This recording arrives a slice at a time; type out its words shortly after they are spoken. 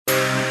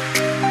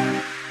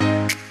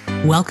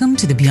Welcome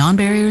to the Beyond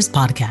Barriers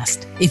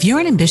podcast. If you're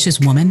an ambitious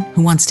woman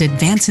who wants to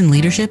advance in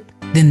leadership,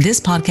 then this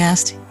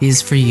podcast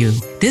is for you.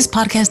 This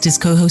podcast is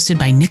co-hosted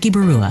by Nikki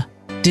Barua,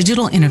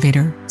 digital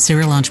innovator,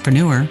 serial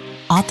entrepreneur,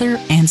 author,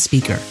 and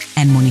speaker,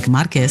 and Monica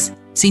Marquez,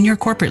 senior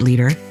corporate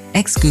leader,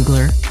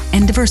 ex-Googler,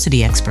 and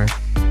diversity expert.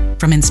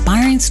 From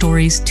inspiring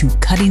stories to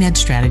cutting-edge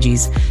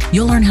strategies,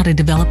 you'll learn how to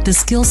develop the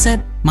skill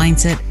set,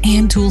 mindset,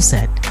 and tool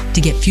set to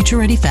get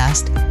future-ready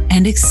fast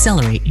and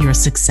accelerate your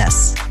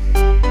success.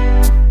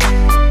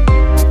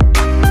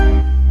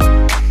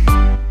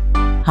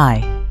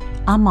 Hi,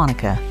 I'm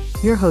Monica,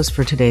 your host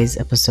for today's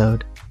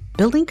episode.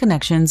 Building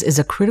connections is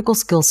a critical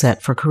skill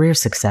set for career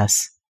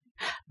success.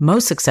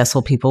 Most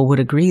successful people would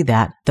agree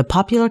that the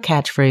popular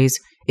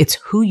catchphrase, "It's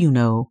who you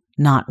know,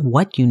 not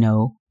what you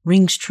know,"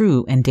 rings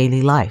true in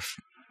daily life.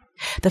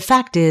 The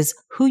fact is,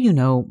 who you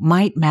know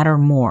might matter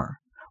more,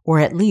 or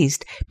at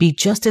least be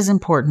just as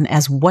important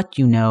as what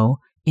you know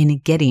in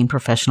getting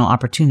professional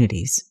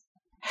opportunities.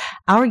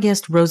 Our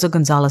guest, Rosa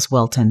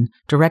Gonzalez-Welton,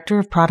 Director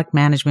of Product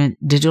Management,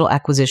 Digital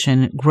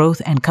Acquisition,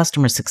 Growth, and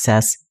Customer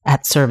Success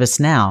at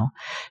ServiceNow,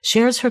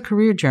 shares her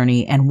career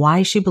journey and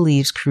why she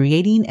believes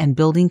creating and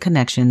building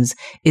connections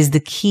is the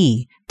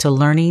key to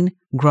learning,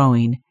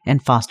 growing,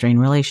 and fostering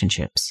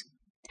relationships.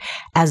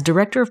 As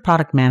Director of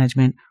Product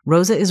Management,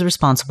 Rosa is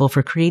responsible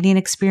for creating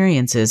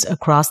experiences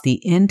across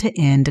the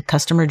end-to-end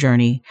customer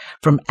journey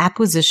from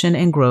acquisition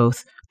and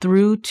growth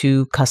through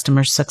to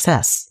customer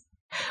success.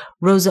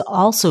 Rosa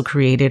also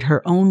created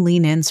her own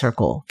Lean In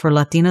Circle for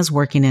Latinas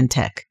working in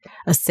tech,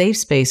 a safe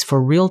space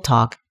for real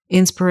talk,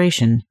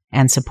 inspiration,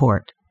 and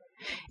support.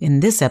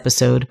 In this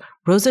episode,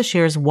 Rosa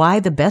shares why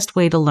the best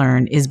way to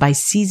learn is by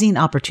seizing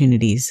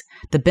opportunities,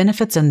 the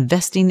benefits of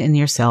investing in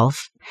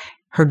yourself,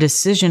 her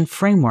decision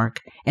framework,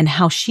 and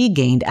how she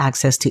gained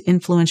access to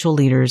influential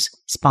leaders,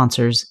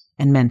 sponsors,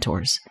 and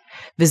mentors.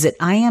 Visit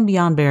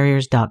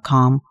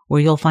IamBeyondBarriers.com,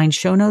 where you'll find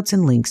show notes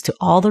and links to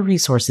all the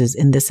resources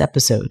in this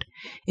episode,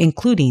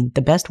 including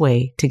the best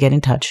way to get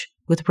in touch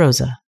with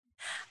Rosa.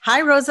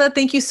 Hi, Rosa.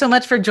 Thank you so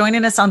much for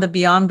joining us on the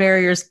Beyond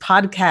Barriers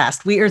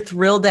podcast. We are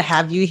thrilled to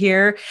have you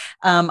here.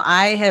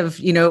 I have,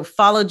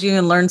 followed you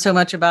and learned so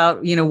much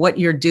about, what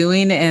you're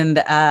doing. And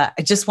I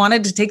just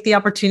wanted to take the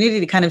opportunity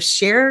to kind of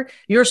share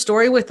your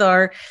story with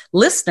our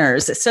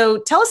listeners. So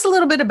tell us a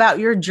little bit about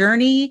your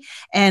journey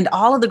and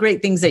all of the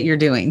great things that you're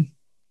doing.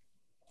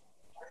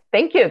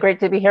 Thank you. Great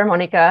to be here,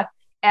 Monica.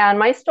 And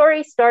my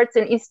story starts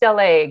in East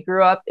LA.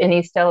 Grew up in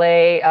East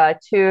LA,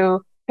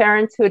 to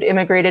parents who had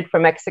immigrated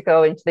from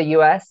Mexico into the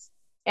US.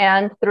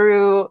 And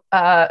through,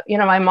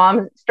 my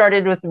mom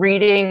started with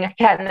reading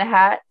Cat in the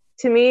Hat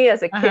to me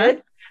as a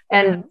kid.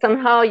 And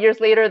somehow years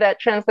later,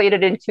 that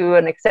translated into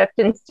an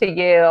acceptance to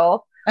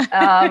Yale.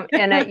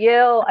 And at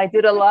Yale, I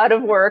did a lot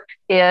of work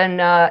in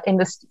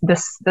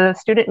the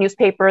student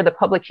newspaper, the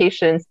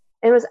publications.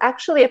 It was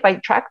actually, if I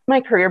tracked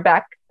my career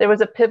back, there was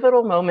a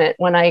pivotal moment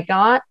when I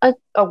got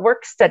a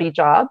work study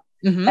job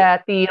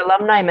at the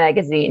Alumni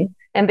magazine.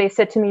 And they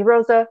said to me,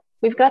 "Rosa,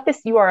 we've got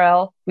this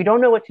URL. We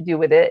don't know what to do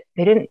with it."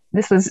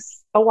 This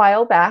was a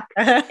while back.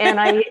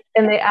 And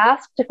they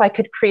asked if I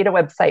could create a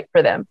website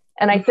for them.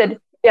 And I said,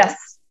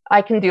 "Yes,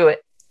 I can do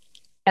it."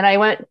 And I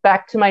went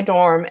back to my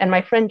dorm, and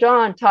my friend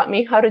John taught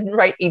me how to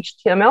write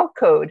HTML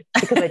code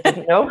because I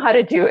didn't know how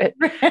to do it.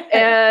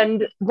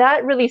 And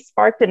that really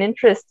sparked an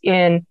interest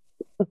in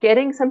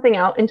getting something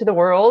out into the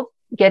world,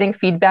 getting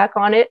feedback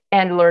on it,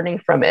 and learning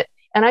from it.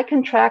 And I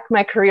can track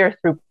my career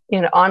through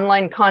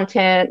online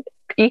content,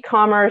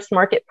 e-commerce,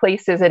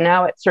 marketplaces, and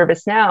now at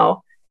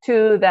ServiceNow,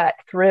 to that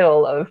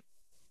thrill of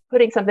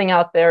putting something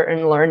out there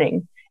and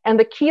learning. And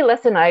the key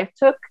lesson I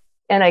took,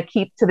 and I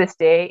keep to this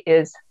day,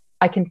 is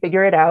I can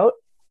figure it out.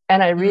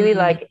 And I really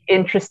like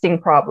interesting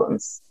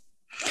problems.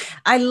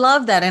 I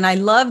love that. And I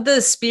love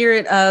the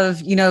spirit of,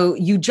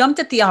 you jumped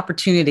at the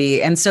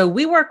opportunity. And so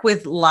we work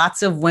with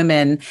lots of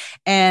women,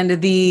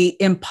 and the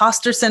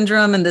imposter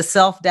syndrome and the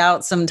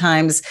self-doubt,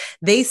 sometimes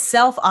they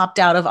self-opt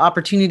out of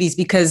opportunities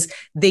because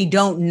they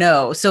don't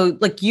know. So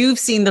like you've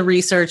seen the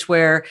research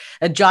where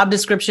a job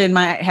description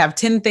might have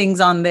 10 things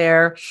on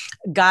there.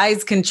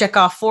 Guys can check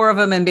off 4 of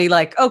them and be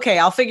like, okay,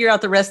 I'll figure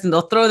out the rest, and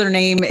they'll throw their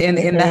name in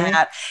the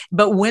hat.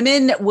 But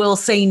women will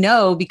say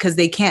no because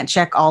they can't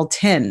check all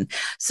 10.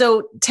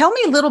 So tell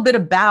me a little bit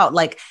about,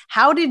 like,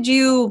 how did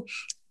you,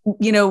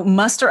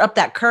 muster up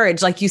that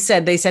courage? Like you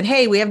said, they said,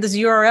 "Hey, we have this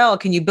URL.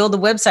 Can you build a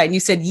website?" And you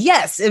said,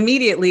 "Yes,"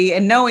 immediately.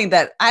 And knowing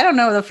that I don't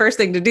know the first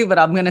thing to do, but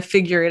I'm going to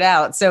figure it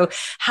out. So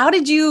how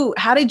did you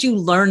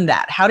learn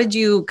that? How did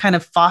you kind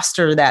of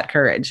foster that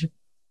courage?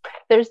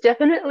 There's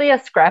definitely a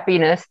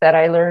scrappiness that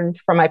I learned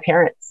from my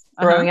parents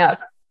growing up.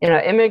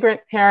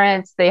 Immigrant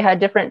parents, they had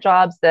different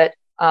jobs that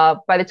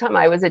by the time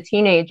I was a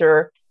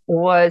teenager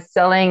was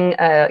selling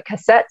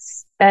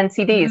cassettes and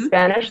CDs,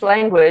 Spanish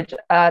language,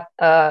 at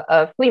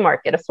a flea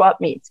market, a swap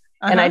meet.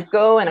 And I'd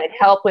go and I'd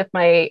help with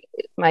my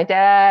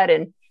dad.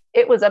 And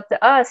it was up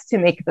to us to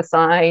make the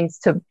signs,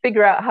 to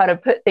figure out how to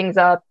put things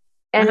up.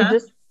 And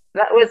just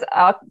that was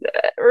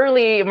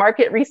early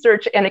market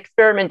research and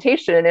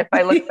experimentation, if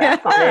I look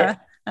back on it.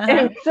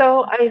 And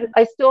so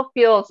I still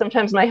feel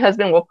sometimes my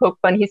husband will poke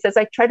fun. He says,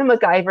 I try to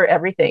MacGyver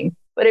everything,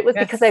 but it was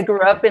because I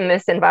grew up in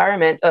this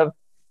environment of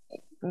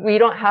we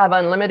don't have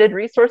unlimited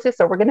resources,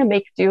 so we're going to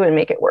make do and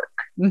make it work.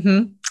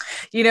 Mm-hmm.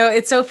 You know,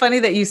 it's so funny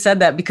that you said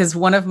that because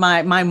one of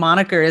my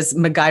moniker is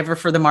MacGyver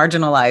for the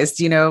marginalized.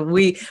 You know,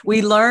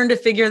 we learn to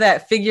figure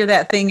that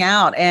thing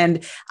out.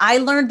 And I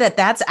learned that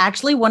that's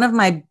actually one of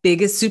my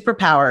biggest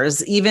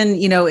superpowers, even,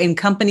 you know, in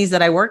companies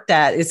that I worked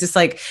at. It's just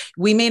like,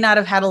 we may not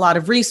have had a lot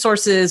of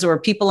resources or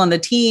people on the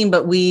team,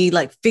 but we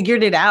like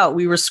figured it out.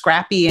 We were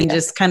scrappy and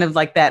just kind of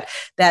like that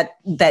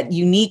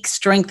unique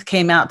strength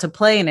came out to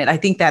play in it. I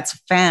think that's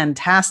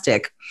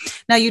fantastic.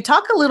 Now, you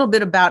talk a little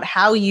bit about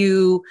how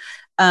you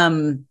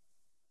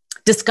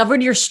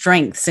discovered your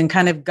strengths and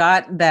kind of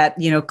got that,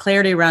 you know,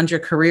 clarity around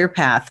your career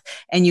path,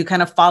 and you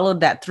kind of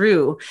followed that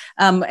through.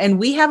 And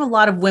we have a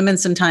lot of women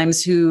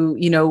sometimes who,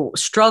 you know,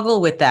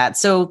 struggle with that.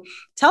 So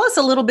tell us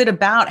a little bit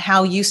about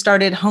how you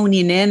started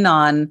honing in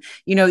on,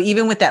 you know,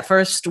 even with that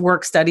first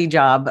work study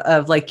job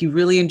of like, you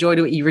really enjoyed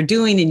what you were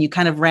doing and you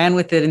kind of ran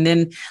with it and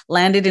then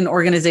landed in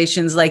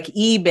organizations like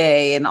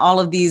eBay and all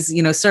of these,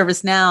 you know,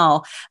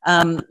 ServiceNow,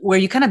 where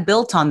you kind of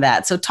built on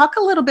that. So talk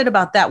a little bit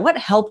about that. What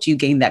helped you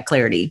gain that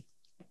clarity?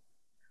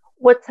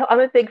 I'm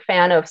a big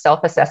fan of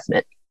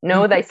self-assessment,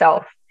 know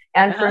thyself.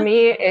 And for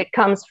me, it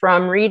comes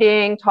from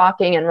reading,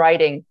 talking, and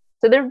writing.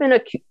 So there have been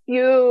a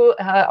few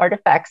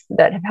artifacts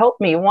that have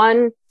helped me.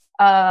 One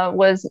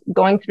was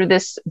going through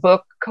this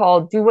book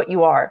called Do What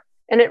You Are.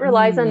 And it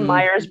relies on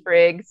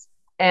Myers-Briggs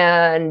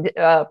and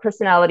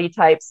personality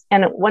types.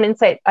 And one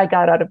insight I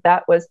got out of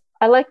that was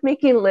I like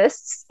making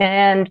lists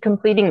and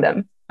completing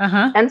them.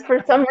 And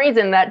for some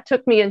reason that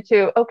took me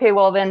into, okay,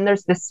 well, then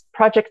there's this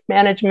project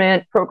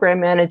management, program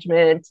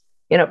management,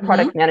 you know,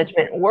 product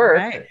management work.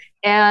 Right.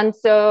 And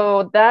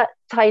so that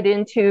tied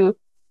into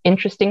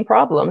interesting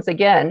problems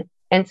again.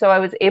 And so I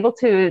was able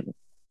to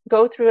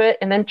go through it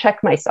and then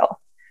check myself.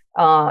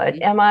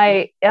 Am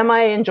I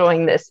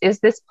enjoying this? Is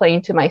this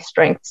playing to my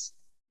strengths?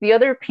 The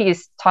other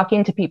piece,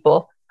 talking to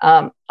people,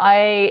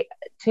 to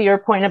your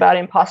point about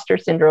imposter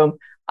syndrome,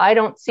 I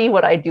don't see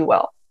what I do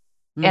well.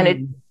 And it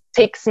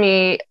takes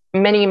me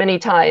many, many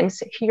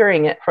times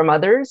hearing it from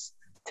others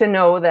to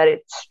know that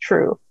it's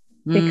true.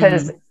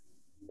 Because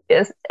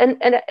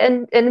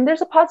and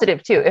there's a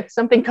positive too. If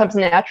something comes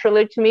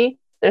naturally to me,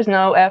 there's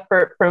no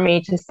effort for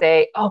me to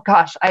say, oh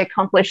gosh, I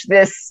accomplished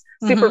this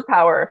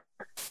superpower.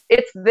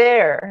 It's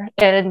there.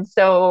 And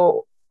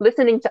so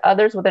listening to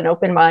others with an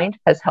open mind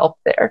has helped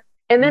there.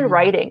 And then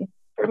writing.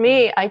 For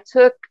me, I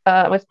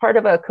was part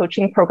of a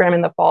coaching program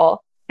in the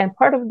fall. And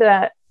part of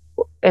that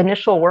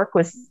initial work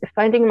was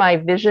finding my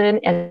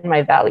vision and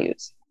my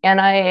values. And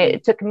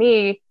it took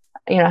me,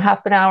 you know,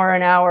 half an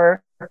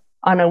hour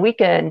on a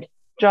weekend,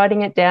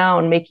 jotting it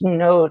down, making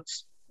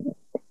notes,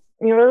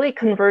 really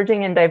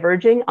converging and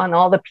diverging on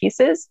all the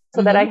pieces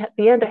so that at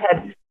the end I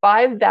had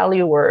 5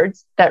 value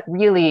words that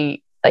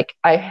really like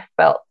I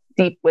felt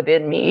deep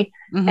within me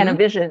and a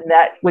vision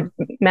that would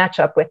match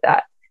up with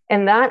that.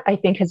 And that I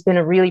think has been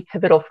a really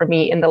pivotal for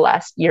me in the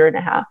last year and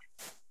a half.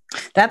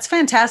 That's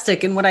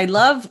fantastic. And what I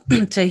love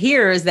to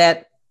hear is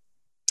that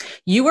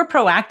you were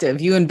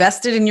proactive. You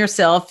invested in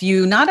yourself.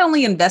 You not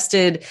only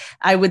invested,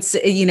 I would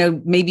say, you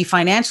know, maybe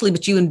financially,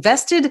 but you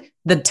invested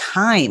the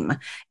time.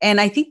 And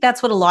I think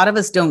that's what a lot of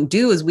us don't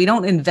do is we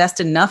don't invest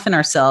enough in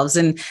ourselves.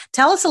 And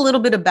tell us a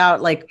little bit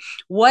about like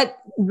what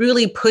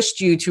really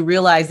pushed you to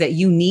realize that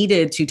you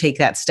needed to take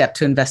that step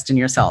to invest in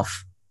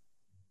yourself.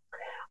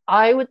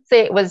 I would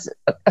say it was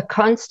a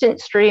constant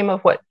stream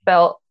of what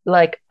felt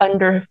like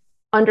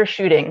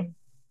undershooting,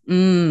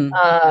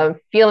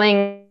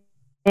 feeling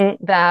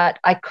that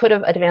I could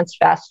have advanced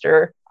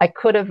faster. I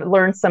could have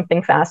learned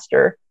something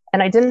faster,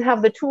 and I didn't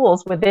have the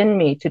tools within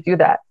me to do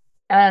that.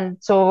 And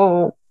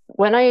so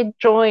when I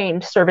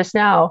joined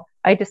ServiceNow,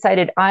 I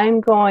decided I'm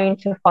going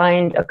to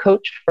find a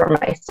coach for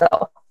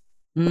myself.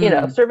 You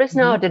know,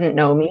 ServiceNow didn't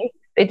know me.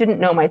 They didn't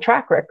know my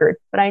track record,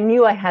 but I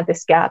knew I had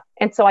this gap.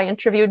 And so I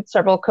interviewed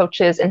several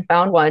coaches and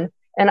found one,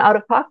 and out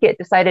of pocket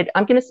decided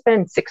I'm going to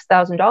spend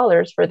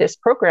 $6,000 for this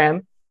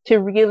program to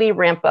really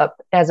ramp up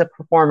as a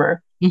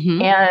performer.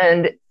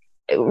 And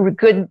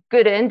good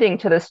ending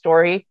to the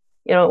story.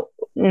 You know,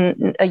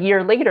 a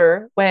year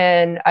later,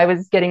 when I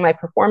was getting my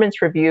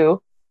performance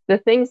review, the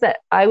things that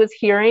I was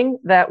hearing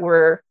that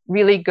were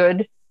really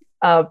good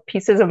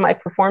pieces of my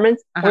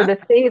performance were the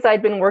things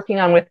I'd been working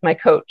on with my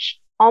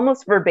coach,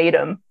 almost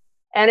verbatim.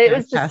 And it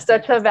was just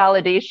such a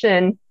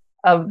validation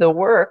of the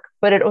work,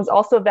 but it was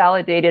also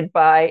validated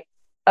by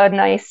a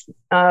nice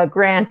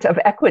grant of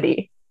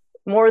equity,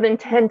 more than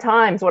 10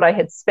 times what I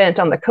had spent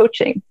on the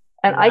coaching.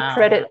 And wow.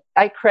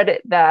 I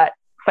credit that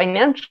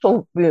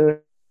financial boon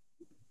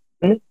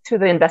to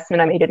the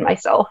investment I made in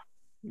myself.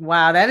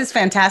 Wow, that is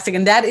fantastic.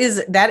 And that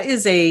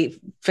is a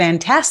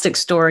fantastic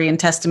story and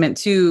testament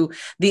to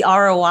the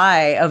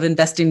ROI of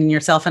investing in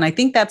yourself. And I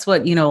think that's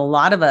what, a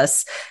lot of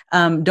us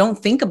don't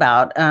think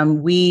about.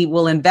 We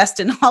will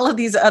invest in all of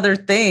these other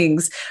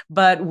things,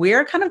 but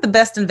we're kind of the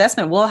best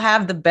investment. We'll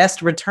have the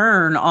best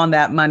return on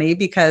that money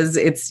because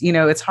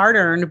it's hard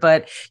earned,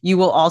 but you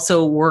will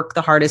also work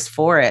the hardest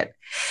for it.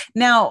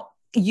 Now,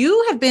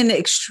 you have been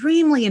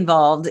extremely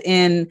involved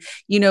in,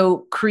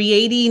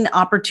 creating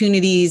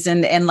opportunities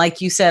and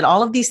like you said,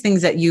 all of these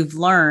things that you've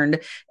learned.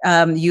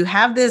 You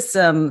have this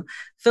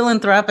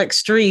philanthropic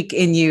streak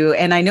in you.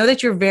 And I know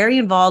that you're very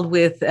involved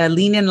with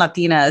Lean In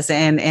Latinas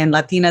and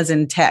Latinas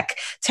in Tech.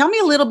 Tell me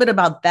a little bit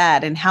about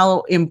that and how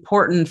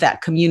important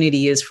that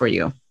community is for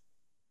you.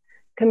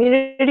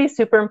 Community is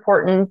super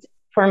important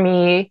for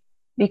me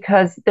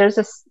because there's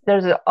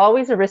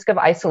always a risk of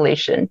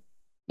isolation.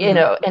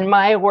 In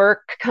my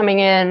work coming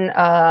in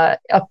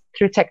up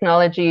through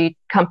technology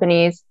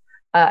companies,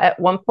 at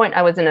one point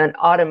I was in an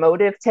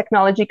automotive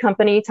technology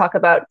company. Talk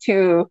about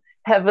two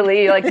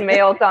heavily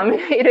male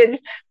dominated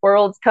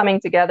worlds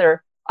coming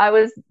together. I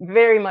was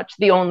very much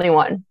the only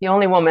one, the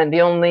only woman,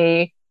 the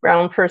only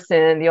brown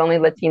person, the only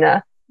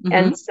Latina. Mm-hmm.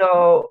 And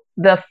so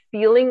the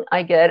feeling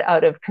I get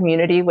out of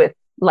community with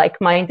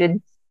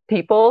like-minded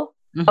people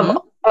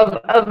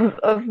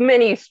of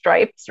many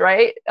stripes,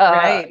 right?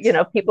 Right.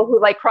 People who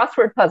like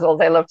crossword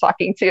puzzles, I love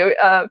talking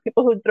to,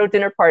 people who throw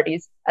dinner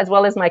parties, as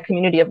well as my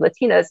community of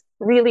Latinas,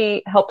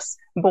 really helps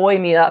buoy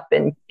me up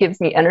and gives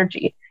me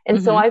energy.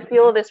 And so I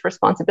feel this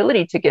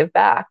responsibility to give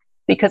back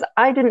because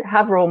I didn't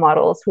have role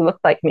models who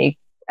looked like me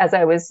as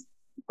I was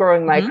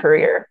growing my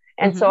career.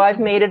 And so I've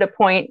made it a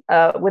point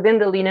within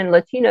the Lean In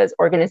Latinas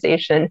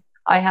organization,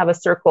 I have a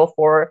circle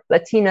for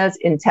Latinas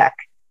in Tech.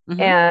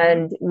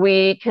 And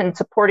we can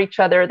support each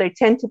other. They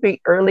tend to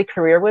be early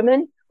career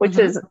women, which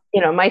is,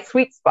 my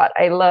sweet spot.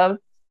 I love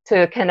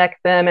to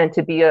connect them and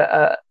to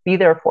be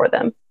there for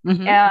them.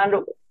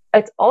 And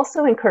it's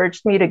also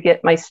encouraged me to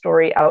get my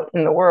story out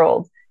in the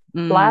world.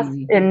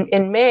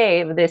 In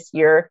May of this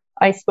year,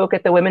 I spoke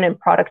at the Women in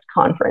Product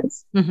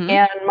Conference,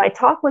 and my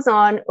talk was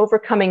on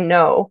overcoming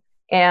no.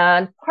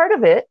 And part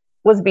of it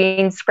was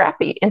being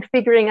scrappy and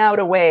figuring out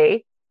a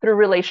way through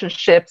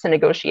relationships and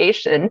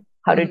negotiation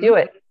how to do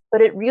it. But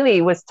it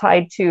really was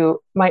tied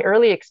to my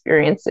early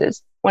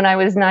experiences. When I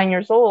was 9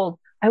 years old,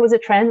 I was a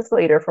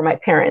translator for my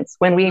parents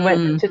when we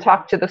went to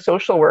talk to the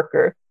social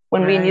worker,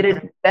 when we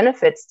needed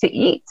benefits to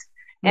eat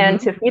and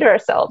to feed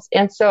ourselves.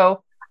 And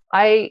so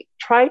I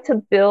tried to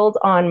build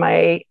on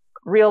my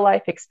real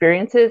life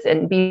experiences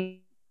and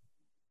be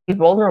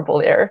vulnerable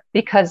there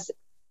because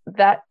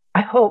that,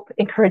 I hope,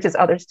 encourages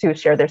others to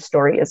share their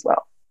story as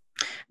well.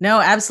 No,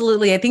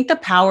 absolutely. I think the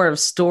power of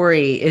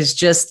story is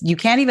just, you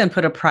can't even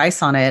put a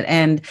price on it.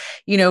 And,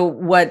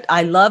 what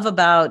I love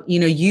about,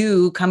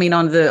 you coming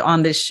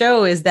on this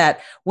show is that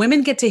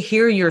women get to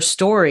hear your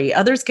story.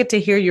 Others get to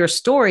hear your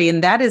story.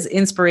 And that is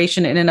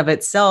inspiration in and of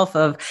itself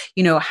of,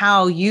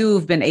 how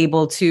you've been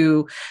able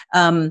to,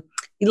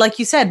 like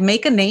you said,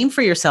 make a name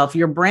for yourself,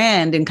 your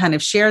brand, and kind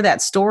of share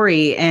that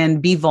story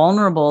and be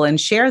vulnerable and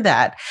share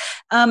that.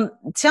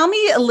 Tell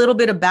me a little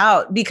bit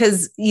about,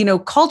 because,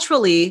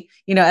 culturally,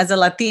 as a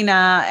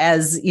Latina,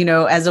 as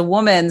a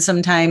woman,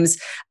 sometimes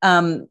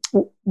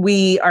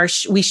we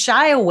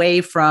shy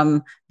away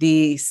from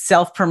the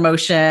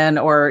self-promotion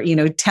or,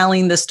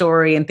 telling the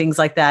story and things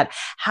like that.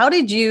 How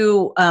did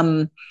you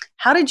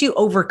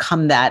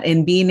overcome that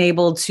and being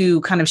able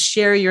to kind of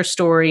share your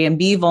story and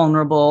be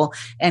vulnerable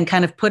and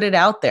kind of put it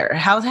out there?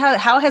 How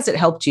has it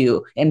helped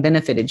you and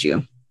benefited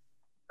you?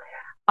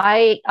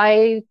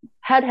 I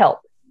had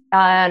help,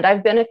 and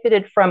I've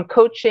benefited from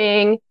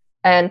coaching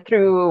and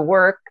through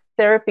work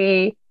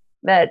therapy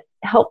that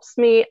helps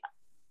me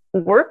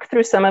work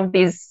through some of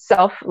these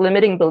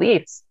self-limiting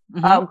beliefs.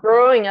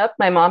 Growing up,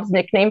 my mom's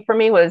nickname for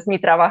me was Mi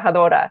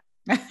Trabajadora.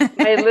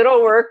 my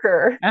little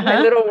worker.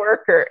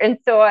 And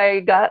so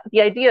I got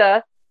the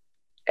idea,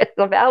 it's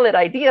a valid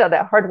idea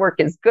that hard work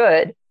is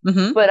good,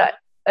 but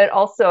it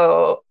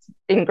also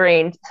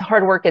ingrained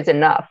hard work is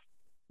enough.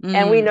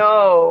 And we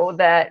know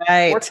that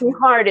working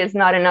hard is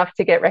not enough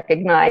to get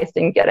recognized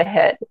and get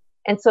ahead.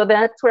 And so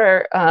that's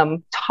where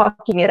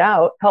talking it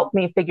out helped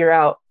me figure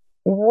out,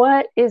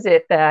 what is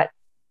it that,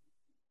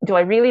 do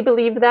I really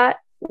believe that?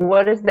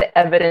 What is the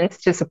evidence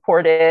to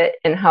support it?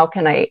 And how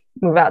can I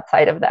move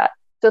outside of that?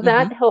 So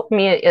that helped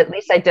me at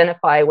least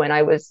identify when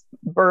I was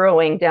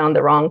burrowing down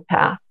the wrong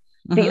path.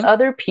 The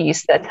other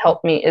piece that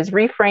helped me is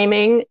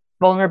reframing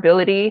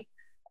vulnerability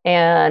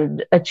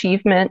and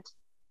achievement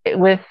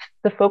with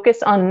the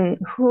focus on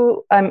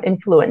who I'm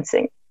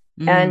influencing.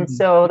 And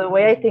so the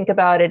way I think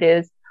about it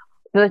is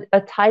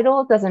a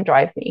title doesn't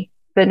drive me.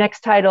 The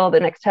next title,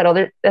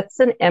 that's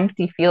an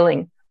empty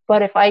feeling.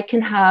 But if I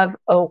can have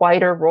a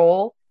wider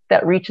role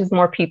that reaches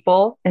more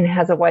people and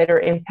has a wider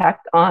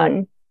impact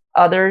on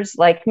others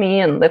like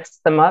me and lifts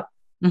them up,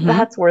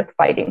 that's worth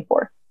fighting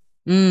for.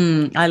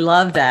 I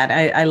love that.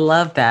 I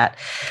love that.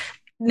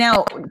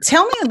 Now,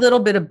 tell me a little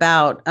bit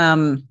about,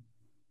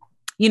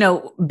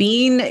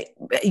 being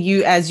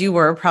you as you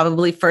were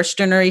probably first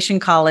generation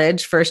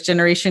college, first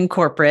generation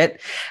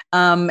corporate,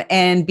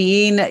 and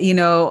being,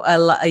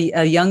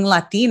 a young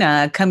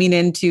Latina coming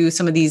into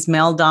some of these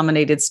male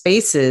dominated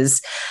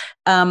spaces,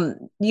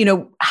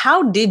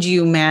 how did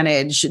you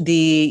manage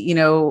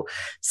the,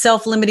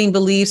 self-limiting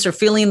beliefs or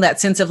feeling that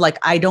sense of like,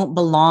 I don't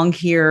belong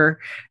here?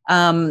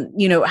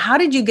 How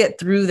did you get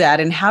through that?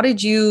 And how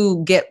did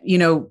you get,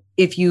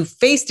 if you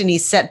faced any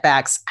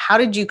setbacks, how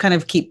did you kind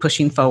of keep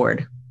pushing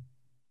forward?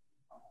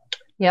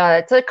 Yeah,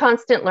 it's a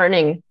constant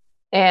learning.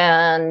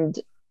 And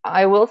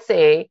I will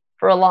say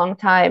for a long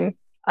time,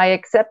 I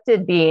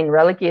accepted being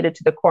relegated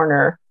to the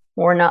corner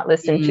or not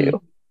listened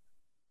to.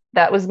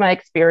 That was my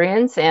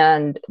experience.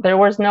 And there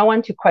was no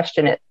one to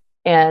question it.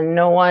 And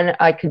no one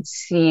I could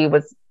see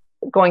was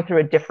going through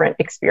a different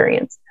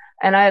experience.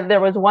 And there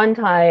was one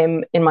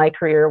time in my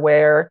career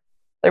where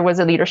there was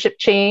a leadership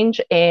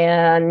change,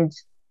 and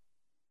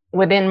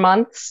within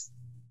months,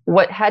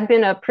 what had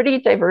been a pretty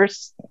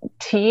diverse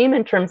team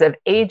in terms of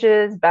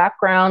ages,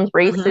 backgrounds,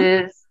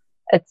 races,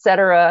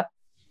 etc.,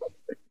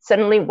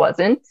 suddenly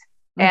wasn't.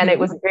 And it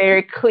was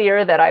very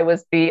clear that I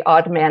was the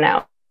odd man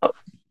out.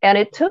 And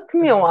it took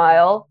me a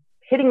while,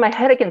 hitting my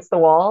head against the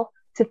wall,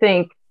 to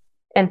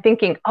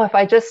thinking, oh, if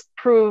I just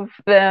prove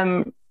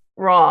them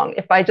wrong,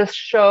 if I just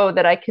show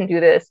that I can do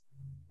this,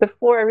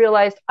 before I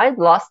realized I'd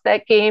lost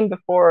that game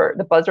before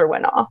the buzzer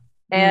went off.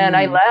 And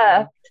I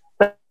left,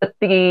 but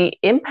the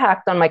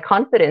impact on my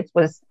confidence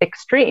was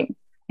extreme.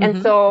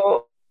 And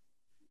so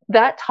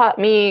that taught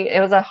me, it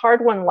was a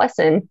hard-won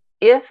lesson.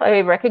 If I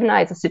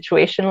recognize a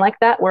situation like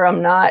that where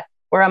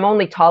I'm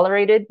only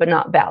tolerated but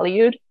not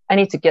valued, I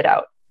need to get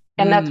out.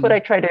 And that's what I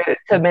try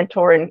to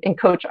mentor and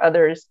coach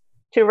others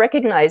to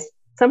recognize.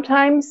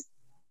 Sometimes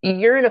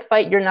you're in a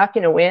fight you're not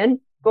going to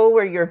win. Go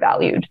where you're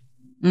valued.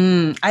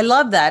 I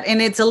love that.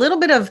 And it's a little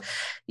bit of,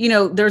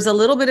 there's a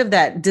little bit of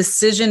that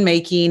decision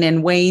making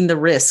and weighing the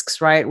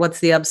risks, right? What's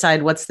the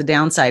upside? What's the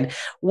downside?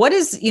 What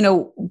is,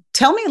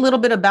 tell me a little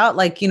bit about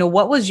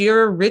what was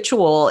your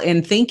ritual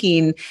in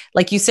thinking,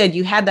 like you said,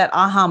 you had that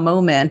aha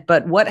moment,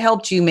 but what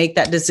helped you make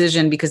that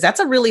decision? Because that's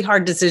a really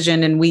hard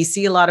decision. And we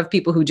see a lot of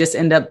people who just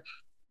end up,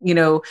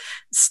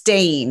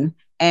 staying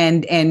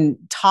and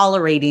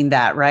tolerating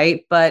that,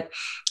 right? But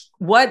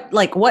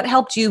what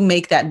helped you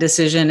make that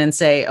decision and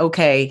say,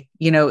 okay,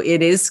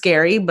 it is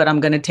scary, but I'm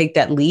going to take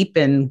that leap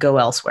and go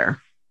elsewhere?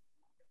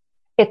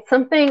 It's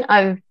something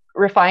I've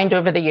refined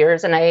over the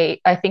years. And I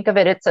think of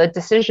it's a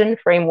decision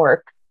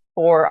framework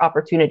for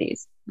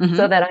opportunities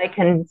so that I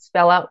can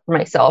spell out for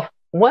myself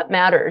what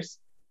matters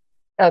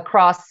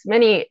across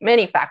many,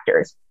 many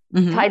factors,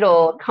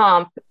 title,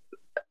 comp,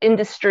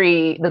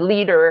 industry, the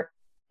leader.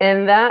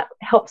 And that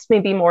helps me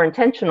be more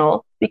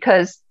intentional,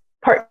 because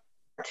part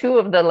 2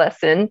 of the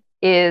lesson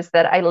is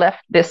that I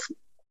left this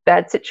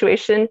bad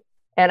situation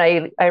and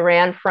I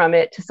ran from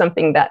it to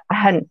something that I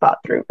hadn't thought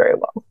through very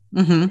well.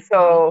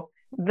 So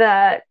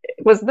that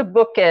was the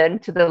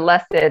bookend to the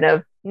lesson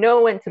of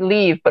know when to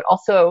leave, but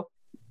also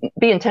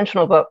be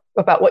intentional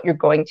about what you're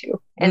going to.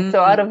 And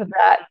so out of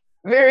that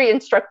very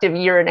instructive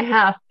year and a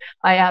half,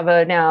 I have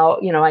I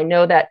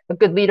know that a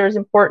good leader is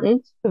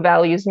important, who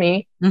values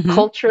me.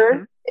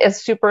 Culture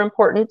is super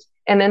important.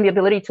 And then the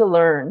ability to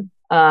learn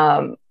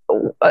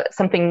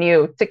something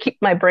new, to keep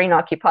my brain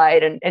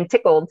occupied and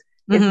tickled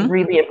is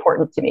really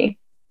important to me.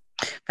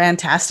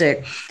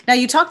 Fantastic. Now,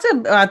 you talked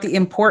about the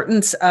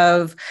importance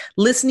of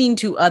listening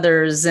to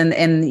others and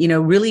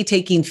really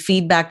taking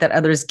feedback that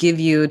others give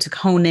you to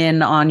hone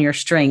in on your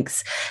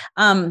strengths.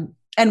 And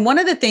one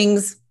of the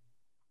things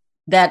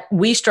that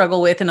we struggle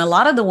with, and a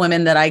lot of the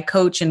women that I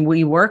coach and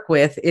we work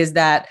with, is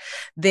that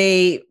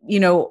they,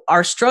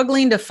 are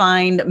struggling to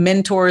find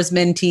mentors,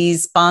 mentees,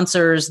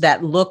 sponsors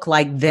that look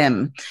like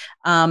them.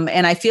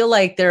 And I feel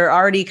like they're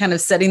already kind of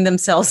setting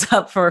themselves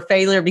up for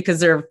failure because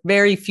there are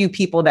very few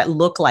people that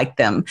look like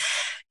them.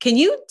 Can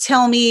you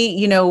tell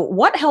me,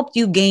 what helped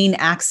you gain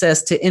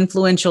access to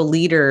influential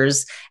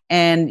leaders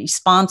and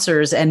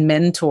sponsors and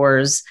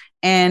mentors?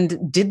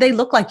 And did they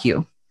look like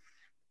you?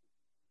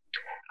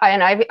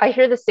 And I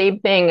hear the same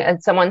thing.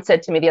 And someone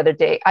said to me the other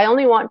day, I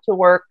only want to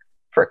work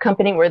for a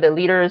company where the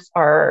leaders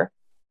are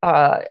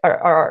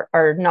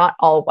not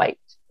all white.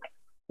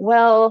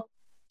 Well,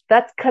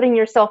 that's cutting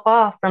yourself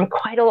off from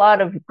quite a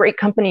lot of great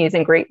companies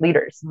and great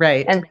leaders.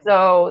 Right. And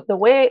so the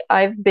way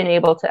I've been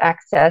able to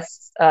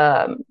access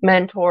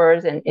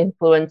mentors and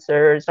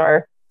influencers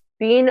are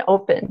being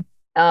open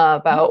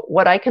about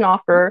what I can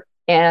offer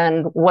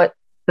and what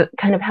the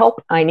kind of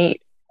help I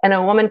need. And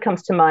a woman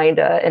comes to mind,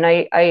 and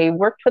I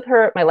worked with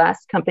her at my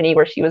last company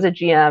where she was a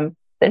GM.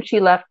 Then she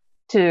left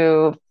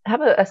to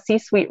have a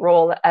C-suite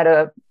role at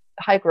a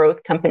high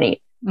growth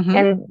company.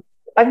 And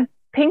I've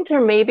pinged her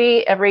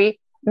maybe every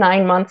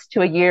 9 months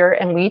to a year,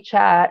 and we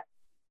chat.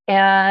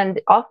 And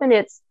often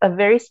it's a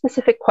very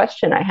specific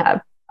question I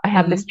have. I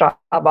have this job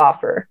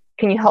offer.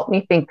 Can you help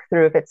me think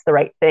through if it's the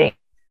right thing?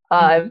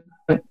 I'm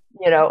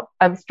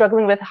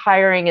struggling with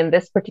hiring in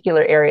this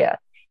particular area.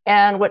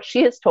 And what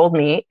she has told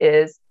me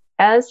is,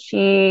 as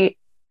she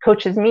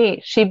coaches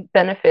me, she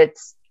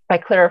benefits by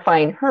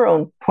clarifying her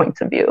own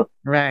points of view.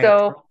 Right.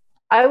 So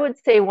I would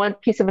say one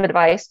piece of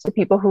advice to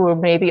people who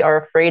maybe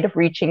are afraid of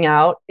reaching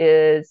out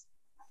is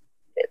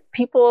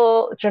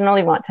people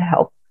generally want to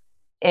help.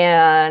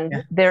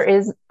 And there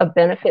is a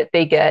benefit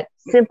they get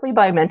simply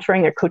by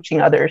mentoring or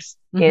coaching others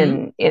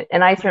in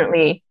and I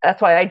certainly,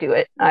 that's why I do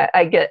it.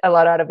 I get a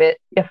lot out of it,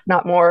 if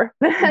not more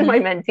than my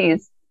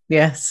mentees.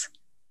 Yes.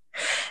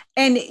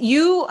 And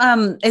you,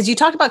 as you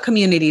talked about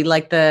community,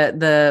 like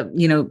the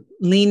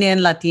Lean In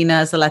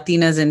Latinas, the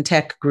Latinas in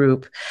Tech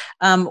group,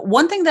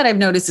 one thing that I've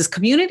noticed is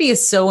community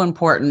is so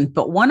important.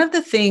 But one of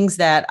the things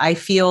that I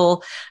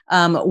feel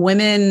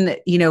women,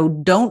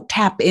 don't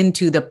tap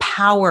into the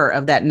power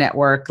of that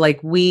network. Like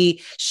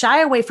we shy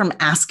away from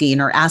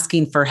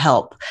asking for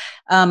help.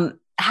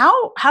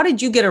 How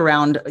did you get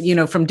around,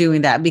 from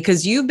doing that?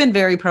 Because you've been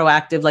very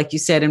proactive, like you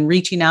said, in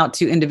reaching out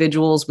to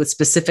individuals with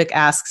specific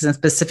asks and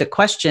specific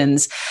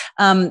questions.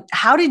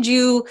 How did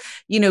you,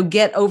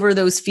 get over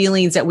those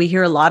feelings that we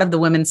hear a lot of the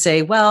women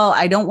say, well,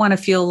 I don't want to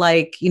feel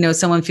like,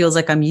 someone feels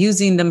like I'm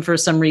using them for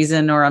some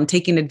reason or I'm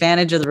taking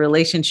advantage of the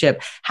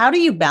relationship. How do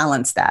you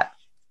balance that?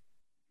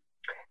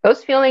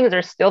 Those feelings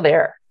are still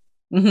there.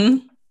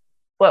 Mm-hmm.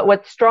 But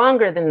what's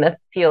stronger than the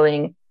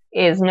feeling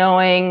is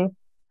knowing,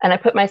 and I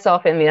put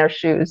myself in their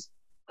shoes.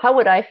 How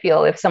would I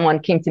feel if someone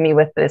came to me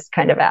with this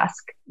kind of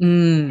ask?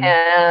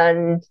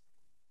 And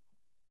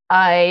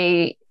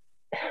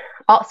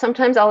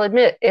sometimes I'll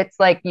admit it's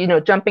like,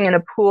 jumping in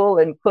a pool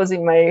and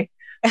closing my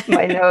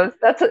nose.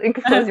 That's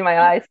closing my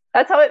eyes.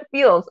 That's how it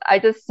feels. I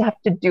just have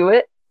to do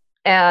it.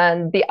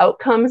 And the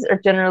outcomes are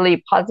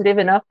generally positive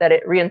enough that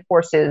it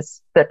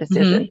reinforces the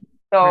decision.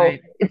 So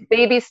It's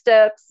baby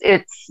steps.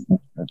 It's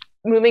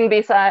moving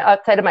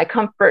outside of my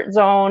comfort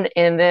zone,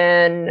 and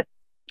then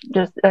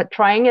just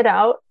trying it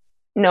out,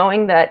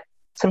 knowing that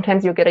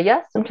sometimes you'll get a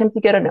yes, sometimes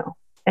you get a no,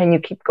 and you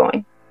keep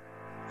going.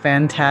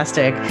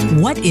 Fantastic.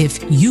 What if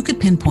you could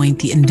pinpoint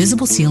the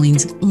invisible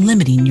ceilings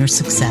limiting your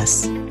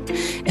success?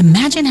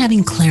 Imagine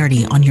having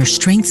clarity on your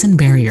strengths and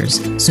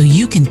barriers so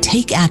you can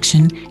take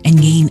action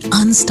and gain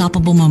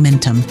unstoppable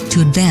momentum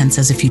to advance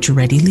as a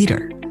future-ready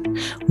leader.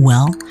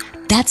 Well,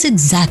 that's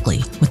exactly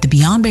what the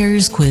Beyond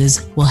Barriers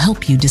quiz will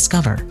help you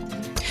discover.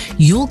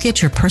 You'll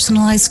get your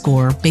personalized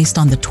score based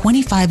on the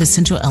 25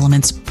 essential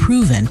elements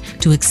proven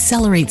to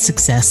accelerate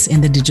success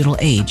in the digital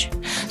age,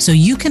 so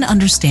you can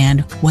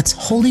understand what's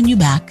holding you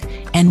back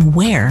and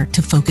where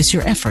to focus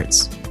your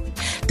efforts.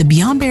 The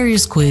Beyond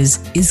Barriers quiz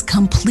is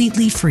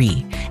completely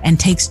free and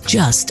takes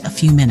just a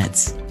few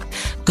minutes.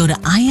 Go to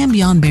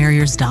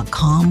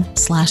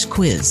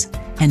iambeyondbarriers.com/quiz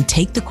and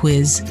take the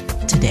quiz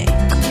today.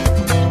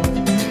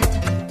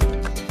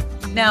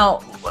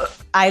 Now,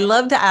 I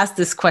love to ask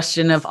this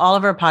question of all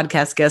of our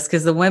podcast guests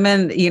because the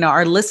women,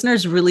 our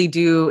listeners really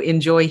do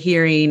enjoy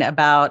hearing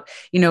about,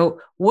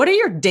 what are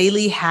your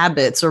daily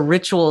habits or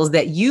rituals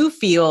that you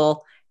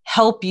feel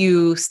help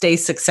you stay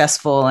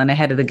successful and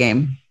ahead of the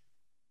game?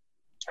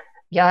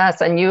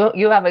 Yes, and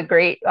you have a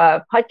great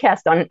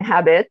podcast on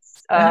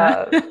habits.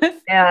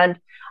 And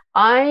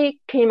I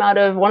came out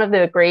of one of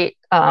the great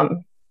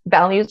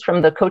values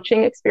from the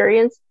coaching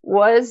experience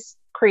was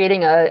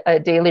creating a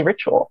daily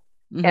ritual.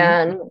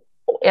 And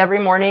every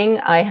morning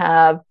I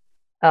have,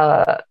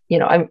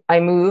 I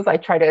move, I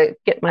try to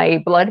get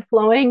my blood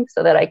flowing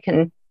so that I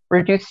can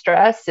reduce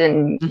stress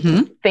and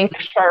think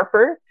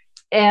sharper.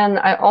 And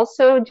I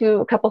also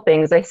do a couple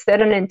things. I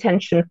set an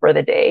intention for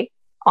the day,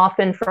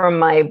 often from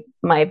my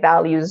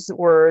values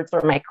words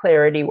or my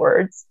clarity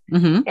words.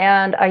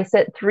 And I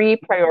set 3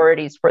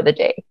 priorities for the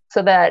day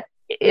so that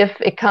if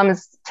it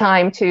comes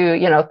time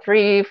to,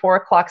 3, 4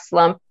 o'clock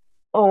slump,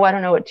 oh, I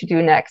don't know what to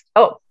do next.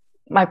 Oh,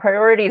 my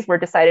priorities were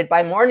decided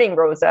by morning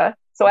Rosa.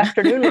 So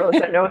afternoon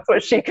Rosa knows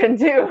what she can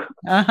do.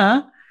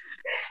 And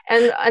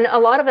a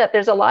lot of that,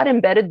 there's a lot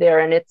embedded there.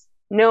 And it's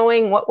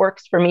knowing what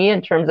works for me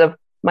in terms of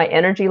my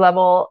energy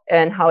level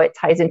and how it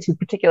ties into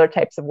particular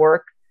types of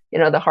work,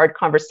 the hard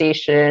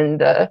conversation,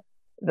 the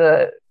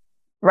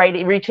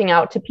reaching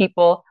out to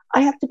people.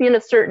 I have to be in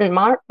a certain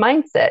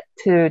mindset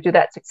to do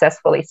that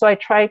successfully. So I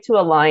try to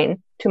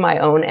align to my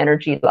own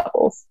energy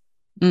levels.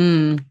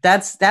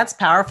 That's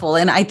powerful.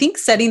 And I think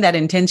setting that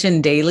intention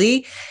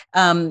daily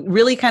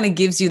really kind of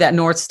gives you that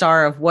North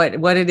Star of what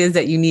it is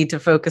that you need to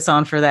focus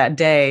on for that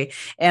day.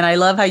 And I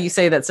love how you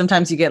say that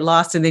sometimes you get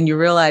lost and then you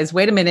realize,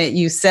 wait a minute,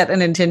 you set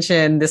an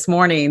intention this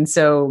morning.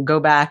 So go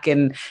back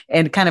and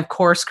kind of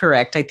course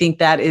correct. I think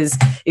that is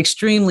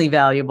extremely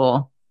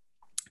valuable.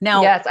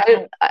 Now, yes,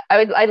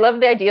 I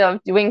love the idea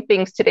of doing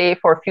things today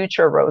for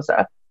future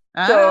Rosa.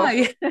 So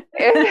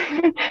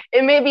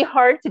it may be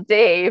hard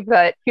today,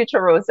 but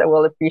future Rosa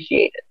will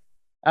appreciate it.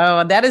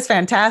 Oh, that is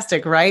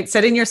fantastic, right?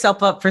 Setting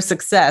yourself up for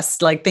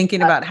success, like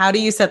thinking about how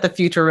do you set the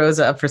future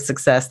Rosa up for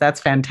success? That's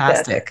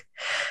fantastic.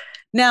 Yes.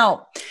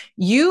 Now,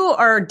 you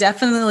are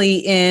definitely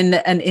in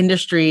an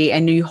industry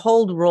and you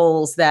hold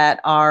roles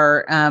that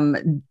are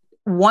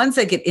ones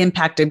that get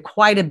impacted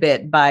quite a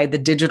bit by the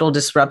digital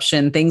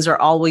disruption. Things are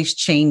always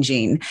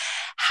changing.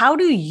 How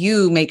do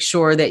you make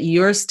sure that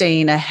you're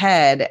staying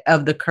ahead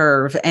of the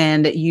curve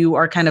and you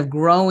are kind of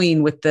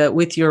growing with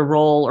your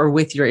role or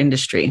with your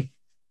industry?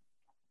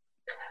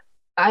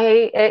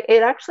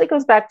 It actually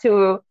goes back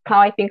to how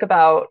I think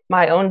about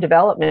my own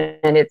development.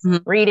 And it's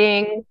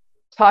reading,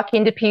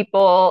 talking to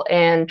people,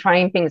 and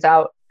trying things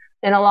out.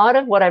 And a lot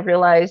of what I've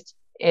realized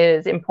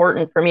is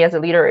important for me as a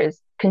leader is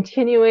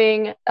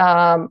continuing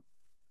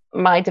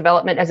my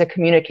development as a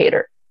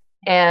communicator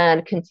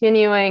and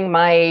continuing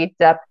my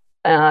depth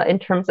in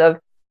terms of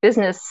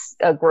business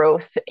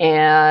growth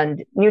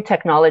and new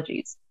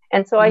technologies.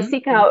 And so I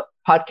seek out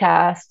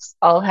podcasts.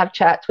 I'll have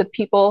chats with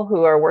people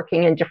who are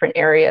working in different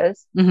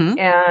areas,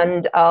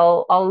 and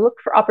I'll look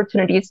for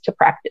opportunities to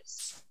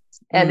practice.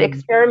 And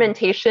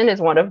experimentation is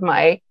one of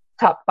my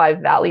top 5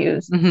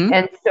 values.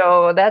 And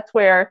so that's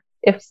where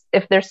if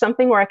there's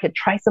something where I could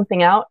try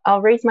something out,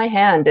 I'll raise my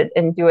hand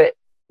and do it,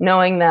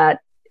 knowing that,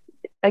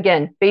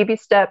 again, baby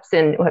steps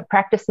and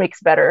practice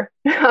makes better.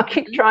 I'll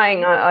keep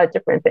trying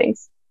different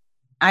things.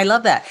 I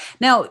love that.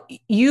 Now,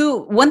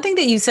 one thing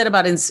that you said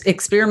about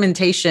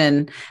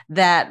experimentation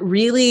that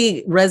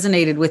really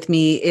resonated with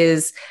me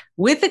is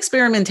with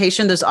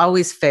experimentation, there's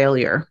always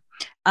failure.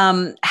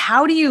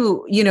 How do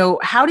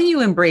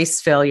you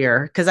embrace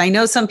failure? Because I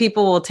know some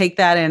people will take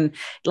that and,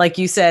 like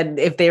you said,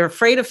 if they're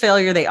afraid of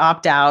failure, they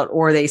opt out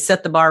or they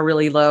set the bar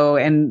really low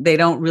and they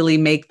don't really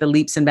make the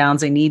leaps and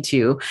bounds they need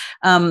to.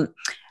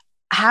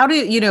 How do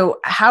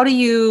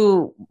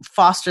you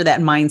foster that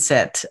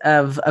mindset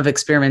of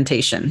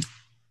experimentation?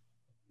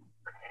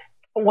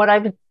 What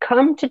I've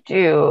come to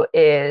do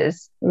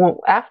is,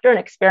 after an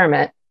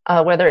experiment,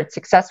 whether it's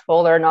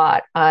successful or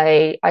not,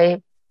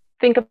 I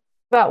think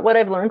about what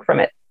I've learned from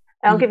it.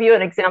 I'll give you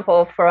an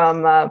example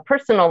from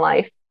personal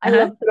life. I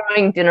love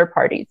throwing dinner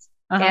parties.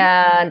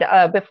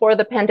 And before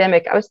the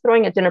pandemic, I was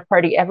throwing a dinner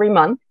party every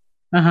month.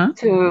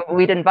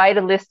 We'd invite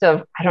a list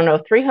of,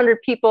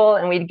 300 people,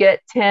 and we'd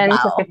get 10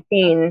 to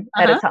 15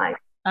 at a time.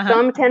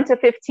 Some 10 to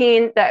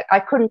 15 that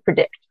I couldn't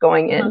predict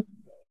going in.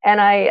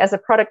 And as a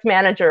product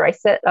manager, I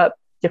set up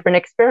different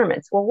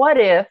experiments. Well, what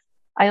if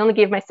I only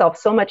gave myself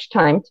so much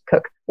time to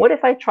cook? What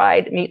if I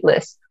tried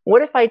meatless?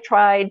 What if I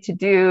tried to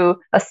do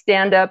a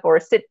stand-up or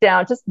a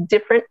sit-down, just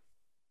different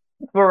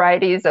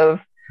varieties of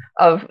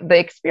the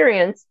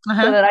experience,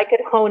 so that I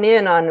could hone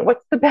in on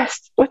what's the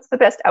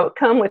best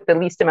outcome with the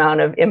least amount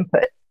of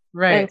input.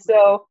 Right. And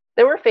so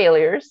there were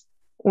failures.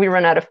 We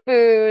ran out of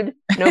food.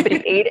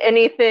 Nobody ate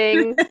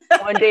anything.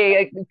 One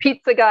day, a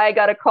pizza guy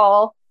got a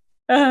call.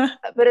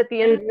 But at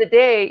the end of the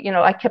day,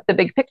 I kept the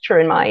big picture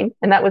in mind,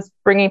 and that was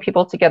bringing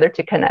people together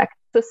to connect.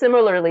 So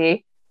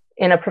similarly,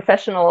 in a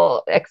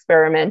professional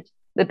experiment,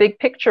 the big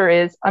picture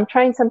is I'm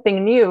trying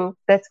something new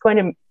that's going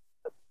to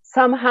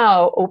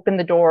somehow open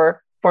the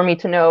door for me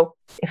to know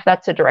if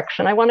that's a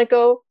direction I want to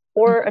go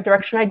or a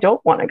direction I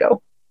don't want to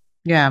go.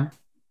 Yeah.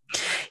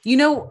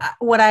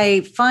 What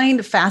I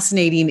find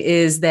fascinating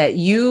is that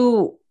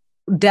you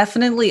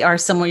definitely are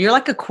someone, you're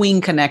like a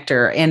queen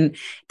connector. And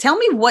tell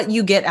me what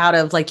you get out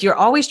of, like, you're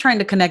always trying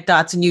to connect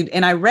dots.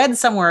 And I read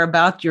somewhere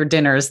about your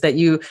dinners that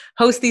you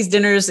host these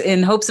dinners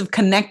in hopes of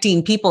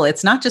connecting people.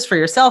 It's not just for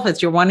yourself,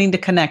 it's you're wanting to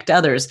connect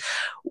others.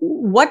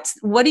 What's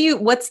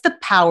the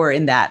power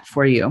in that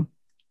for you?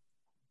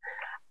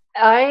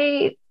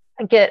 I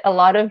get a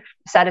lot of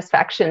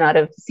satisfaction out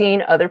of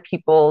seeing other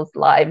people's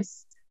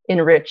lives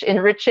enrich.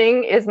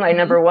 Enriching is my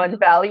number one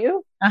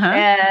value.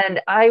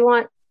 And I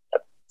want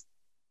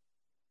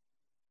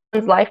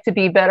one's life to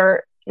be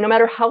better, no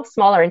matter how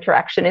small our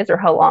interaction is or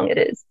how long it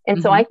is.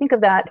 And so I think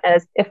of that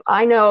as, if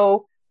I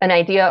know an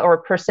idea or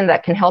a person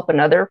that can help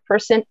another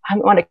person, I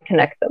want to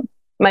connect them.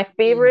 My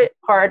favorite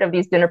part of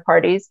these dinner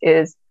parties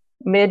is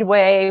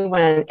midway,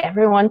 when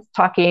everyone's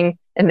talking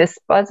and this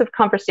buzz of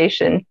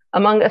conversation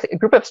among a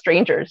group of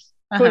strangers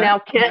who now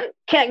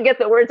can't get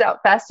the words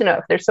out fast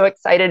enough. They're so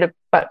excited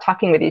about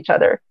talking with each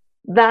other.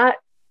 That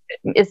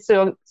is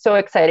so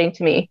exciting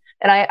to me.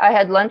 And I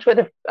had lunch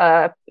with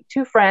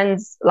 2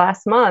 friends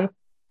last month,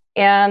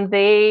 and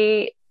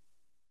they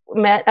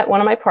met at one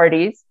of my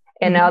parties.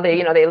 And now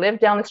they live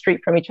down the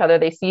street from each other.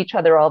 They see each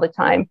other all the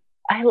time.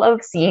 I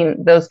love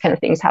seeing those kind of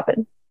things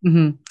happen.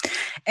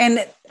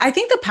 And I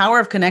think the power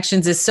of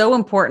connections is so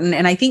important.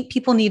 And I think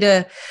people need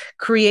to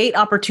create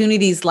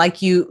opportunities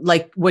like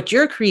what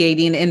you're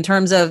creating in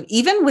terms of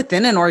even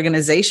within an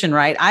organization,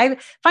 right? I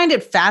find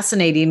it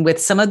fascinating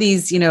with some of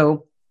these,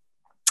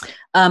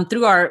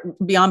 through our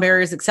Beyond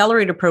Barriers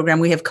Accelerator program,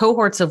 we have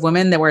cohorts of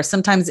women that were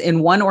sometimes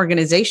in one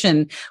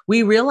organization.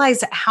 We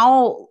realize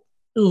how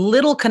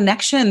little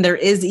connection there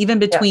is even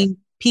between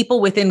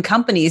people within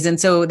companies. And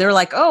so they're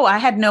like, oh, I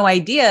had no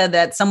idea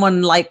that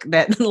someone like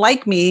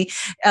me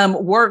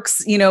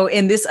works,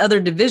 in this other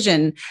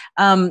division.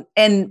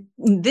 And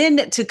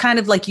then to kind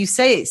of, like you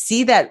say,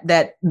 see that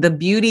the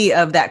beauty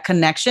of that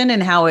connection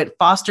and how it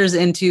fosters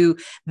into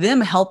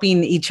them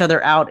helping each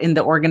other out in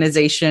the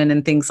organization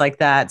and things like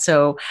that.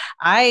 So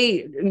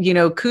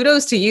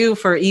kudos to you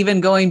for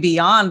even going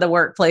beyond the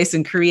workplace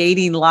and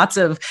creating lots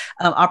of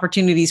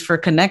opportunities for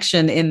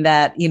connection in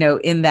that,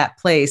 in that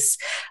place.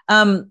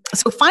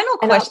 So final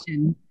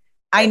question.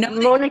 I know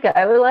Monica,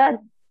 I will add.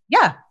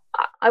 Yeah.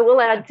 I will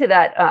add to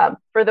that.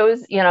 For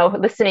those,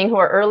 listening who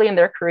are early in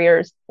their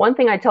careers, one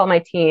thing I tell my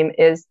team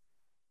is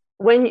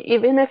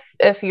even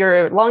if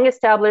you're long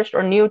established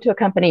or new to a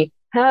company,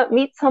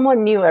 meet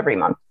someone new every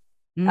month.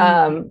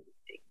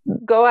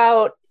 Go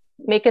out,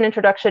 make an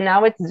introduction.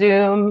 Now it's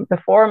Zoom.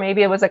 Before,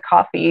 maybe it was a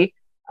coffee.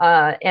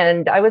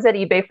 And I was at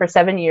eBay for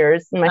 7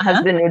 years, and my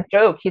husband would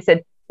joke. He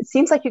said, "It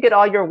seems like you get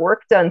all your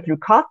work done through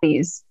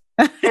coffees."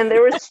 And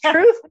there was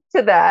truth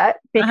to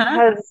that,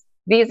 because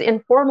these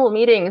informal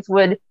meetings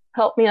would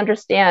help me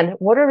understand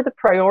what are the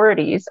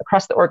priorities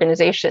across the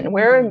organization,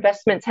 where are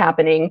investments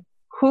happening,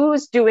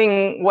 who's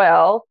doing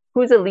well,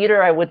 who's a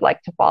leader I would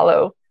like to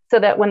follow, so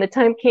that when the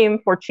time came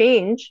for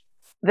change,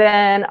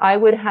 then I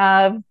would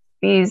have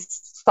these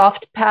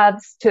soft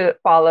paths to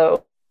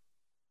follow.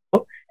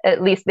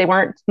 At least they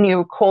weren't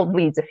new cold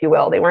leads, if you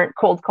will. They weren't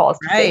cold calls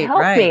to say,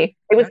 help me.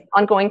 It was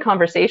ongoing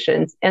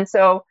conversations. And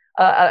so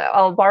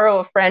I'll borrow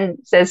a friend,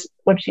 says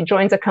when she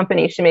joins a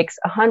company, she makes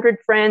 100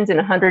 friends in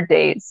 100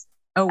 days.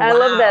 Oh, wow. I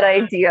love that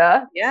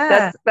idea.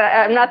 Yeah.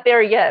 I'm not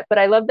there yet, but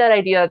I love that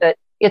idea that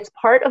it's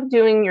part of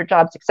doing your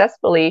job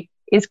successfully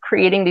is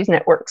creating these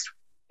networks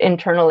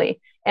internally.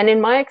 And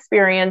in my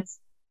experience,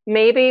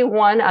 maybe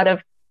 1 out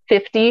of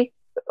 50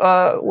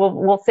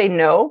 will say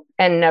no,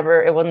 and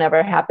it will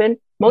never happen.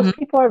 Most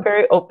people are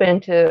very open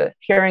to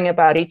hearing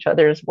about each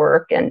other's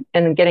work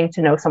and getting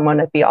to know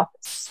someone at the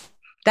office.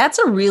 That's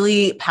a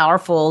really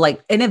powerful,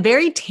 and a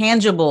very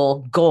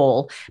tangible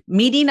goal,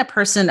 meeting a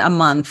person a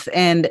month.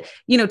 And,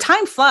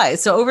 time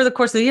flies. So over the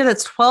course of the year,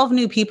 that's 12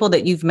 new people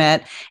that you've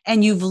met,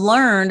 and you've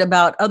learned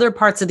about other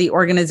parts of the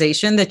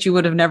organization that you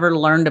would have never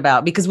learned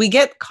about, because we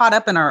get caught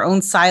up in our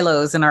own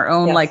silos and our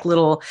own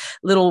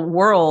little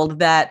world,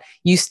 that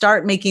you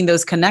start making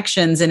those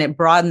connections and it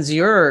broadens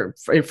your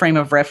frame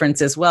of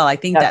reference as well. I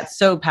think that's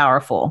so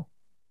powerful.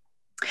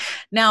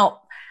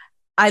 Now,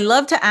 I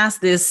love to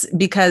ask this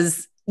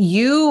because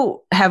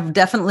you have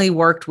definitely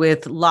worked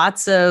with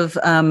lots of,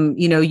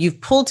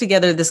 you've pulled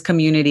together this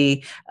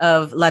community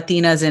of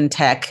Latinas in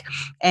tech,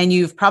 and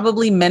you've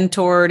probably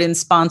mentored and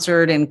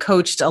sponsored and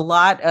coached a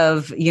lot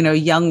of,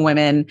 young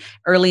women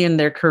early in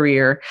their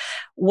career.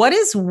 What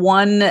is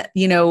one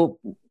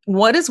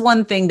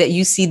thing that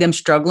you see them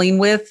struggling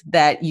with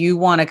that you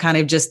want to kind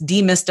of just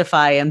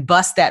demystify and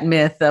bust that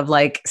myth of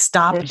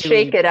stop and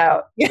shake it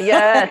out?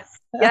 Yes.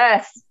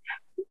 Yes.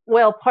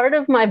 Well, part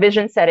of my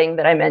vision setting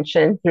that I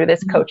mentioned through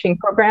this coaching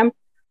program,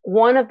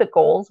 one of the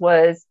goals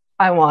was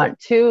I want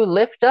to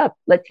lift up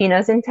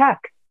Latinas in tech,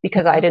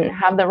 because I didn't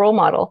have the role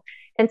model.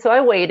 And so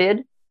I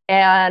waited,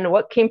 and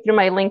what came through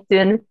my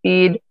LinkedIn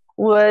feed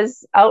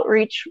was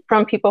outreach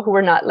from people who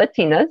were not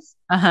Latinas.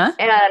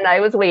 And I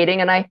was waiting,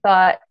 and I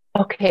thought,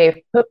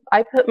 okay,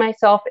 I put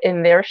myself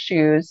in their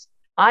shoes.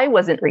 I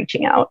wasn't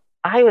reaching out.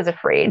 I was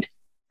afraid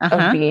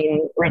of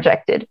being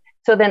rejected.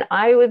 So then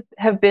I would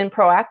have been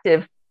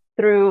proactive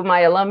through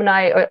my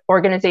alumni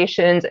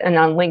organizations and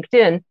on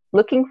LinkedIn,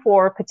 looking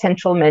for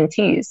potential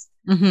mentees.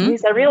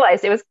 Because I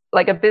realized it was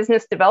like a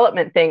business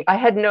development thing. I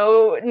had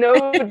no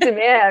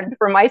demand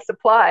for my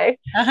supply.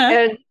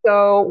 And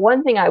so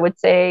one thing I would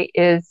say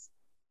is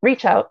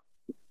reach out,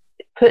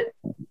 put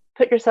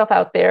yourself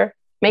out there,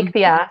 make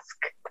the ask.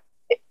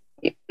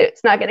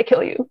 It's not going to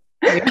kill you.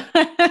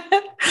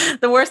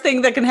 The worst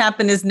thing that can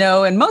happen is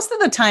no. And most of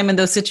the time in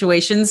those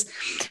situations,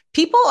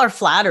 people are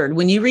flattered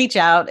when you reach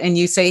out and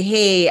you say,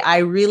 hey, I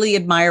really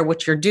admire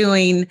what you're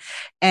doing,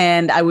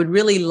 and I would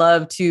really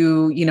love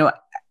to,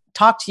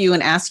 talk to you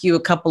and ask you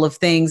a couple of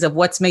things of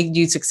what's made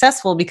you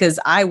successful, because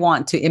I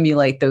want to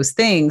emulate those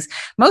things.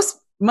 Most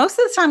of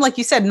the time, like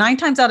you said, 9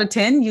 times out of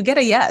 10, you get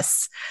a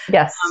yes.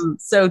 Yes.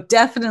 So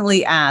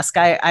definitely ask.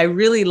 I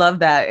really love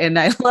that. And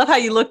I love how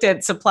you looked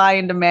at supply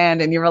and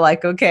demand, and you were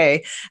like,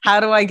 okay,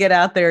 how do I get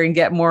out there and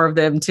get more of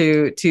them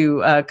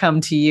to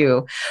come to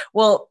you?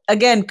 Well,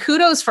 again,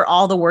 kudos for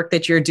all the work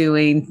that you're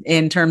doing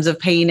in terms of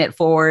paying it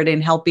forward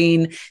and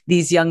helping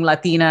these young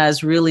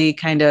Latinas really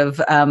kind of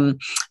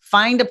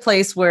find a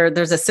place where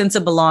there's a sense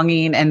of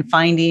belonging, and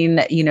finding,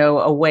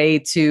 a way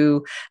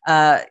to,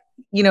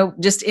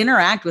 just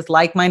interact with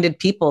like-minded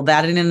people.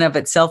 That in and of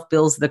itself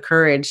builds the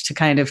courage to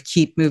kind of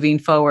keep moving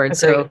forward. Agreed.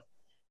 So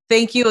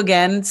thank you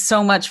again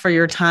so much for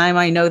your time.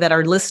 I know that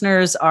our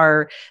listeners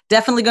are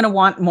definitely going to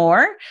want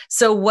more.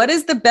 So what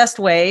is the best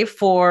way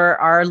for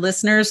our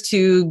listeners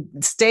to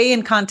stay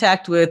in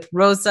contact with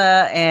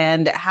Rosa,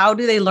 and how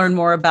do they learn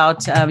more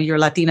about your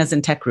Latinas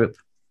in Tech group?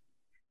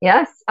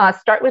 Yes.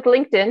 Start with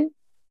LinkedIn,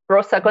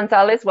 Rosa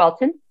Gonzalez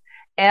Welton.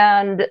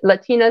 And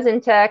Latinas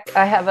in Tech,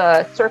 I have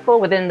a circle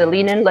within the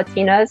Lean In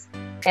Latinas,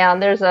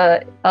 and there's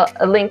a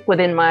link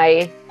within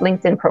my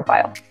LinkedIn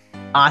profile.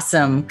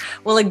 Awesome.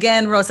 Well,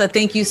 again, Rosa,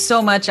 thank you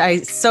so much.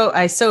 I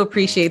so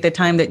appreciate the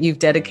time that you've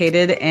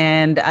dedicated,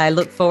 and I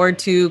look forward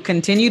to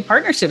continued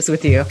partnerships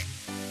with you.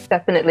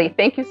 Definitely.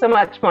 Thank you so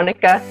much,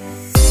 Monica.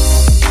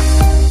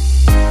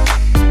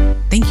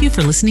 Thank you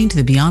for listening to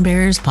the Beyond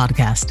Barriers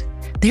podcast.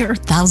 There are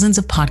thousands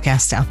of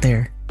podcasts out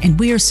there, and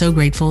we are so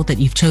grateful that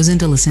you've chosen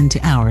to listen to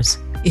ours.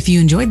 If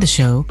you enjoyed the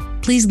show,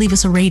 please leave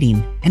us a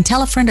rating and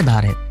tell a friend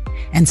about it.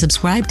 And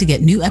subscribe to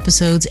get new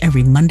episodes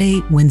every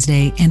Monday,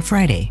 Wednesday, and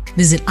Friday.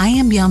 Visit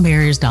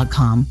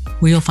IamBeyondBarriers.com,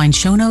 where you'll find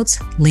show notes,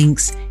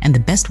 links, and the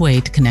best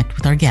way to connect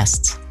with our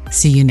guests.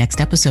 See you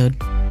next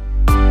episode.